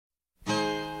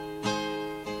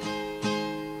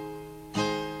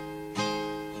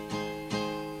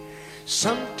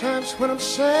Sometimes when I'm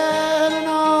sad and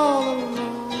all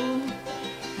alone,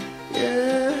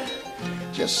 yeah,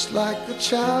 just like a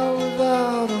child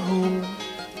without a home.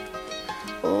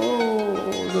 Oh,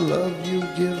 the love you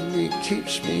give me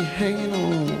keeps me hanging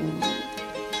on.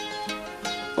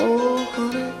 Oh,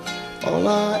 honey, all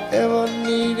I ever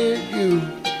needed you.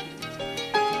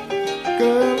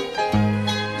 Girl,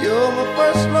 you're my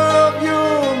first love,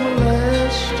 you're my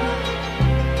last.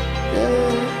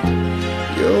 Yeah,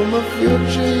 you're my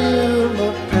future, you're my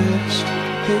past.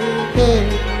 Hey, hey,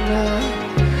 now,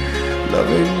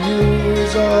 loving you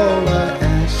is all I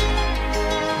ask.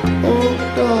 Oh,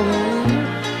 darling,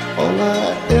 all I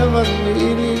ever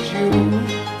need is you.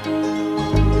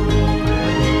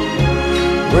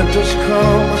 Winters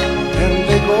come and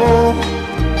they go,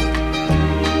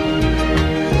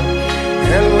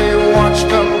 and we watch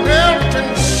the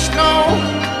melting snow.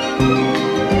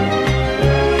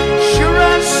 Sure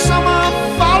as summer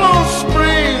follows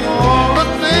spring, all the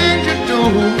things you do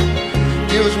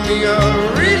gives me a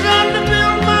reason to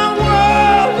build my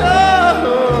world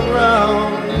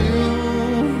around you.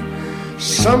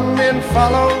 Some men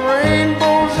follow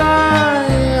rainbows, I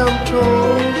am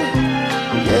told.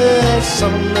 Yeah,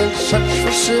 some men search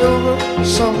for silver,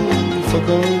 some for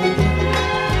gold.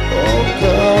 Oh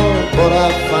girl, but I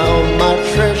found my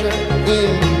treasure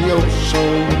in your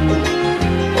soul.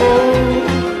 Oh,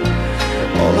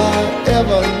 all I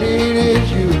ever need is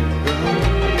you, girl.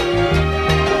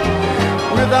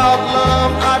 Without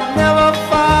love I'd never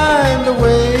find a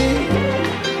way.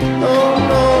 Oh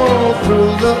no,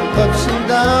 through the ups and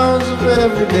downs of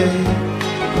every day.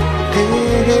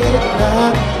 Hey, hey,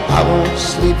 now I won't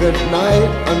sleep at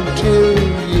night until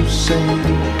you say,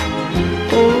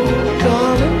 oh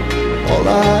darling, all I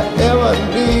ever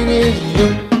need is you.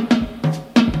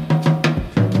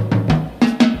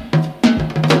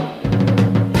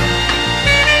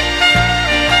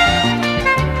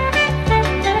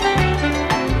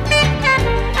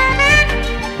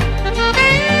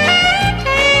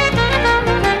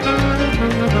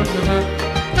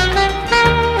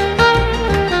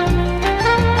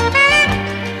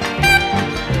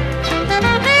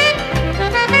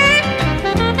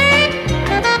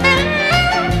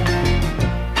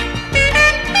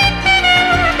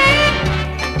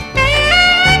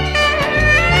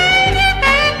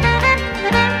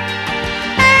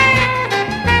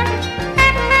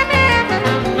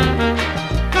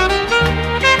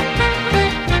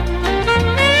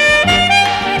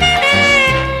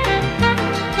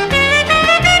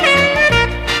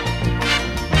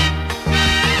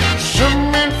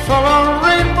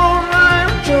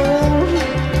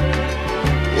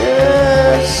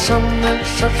 Some men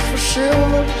search for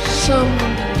silver, some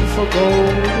for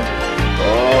gold.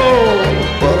 Oh,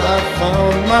 but I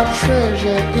found my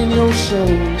treasure in your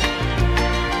soul.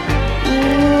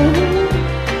 Ooh,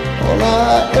 all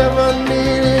I ever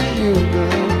need is you,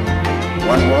 girl.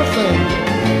 One more thing,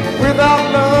 without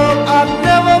love I'd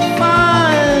never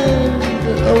find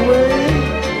a way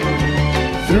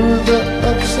through the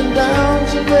ups and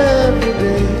downs of every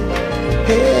day.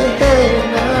 Hey, hey,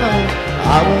 now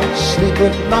I won't sleep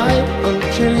at night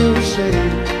until you say,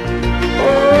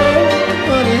 oh,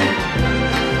 honey,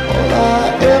 all I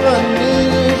ever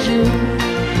need is you.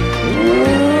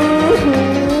 Ooh,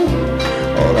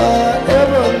 all I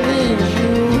ever need is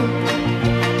you.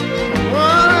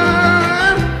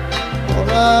 All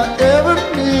I ever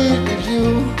need is you.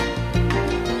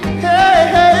 Hey,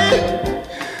 hey,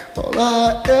 all I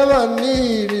ever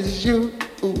need is you.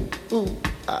 Ooh, ooh,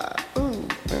 ah, ooh.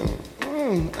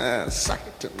 Suck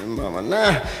it to me, mama.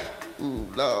 Now, ooh,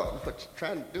 Lord, what you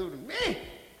trying to do to me?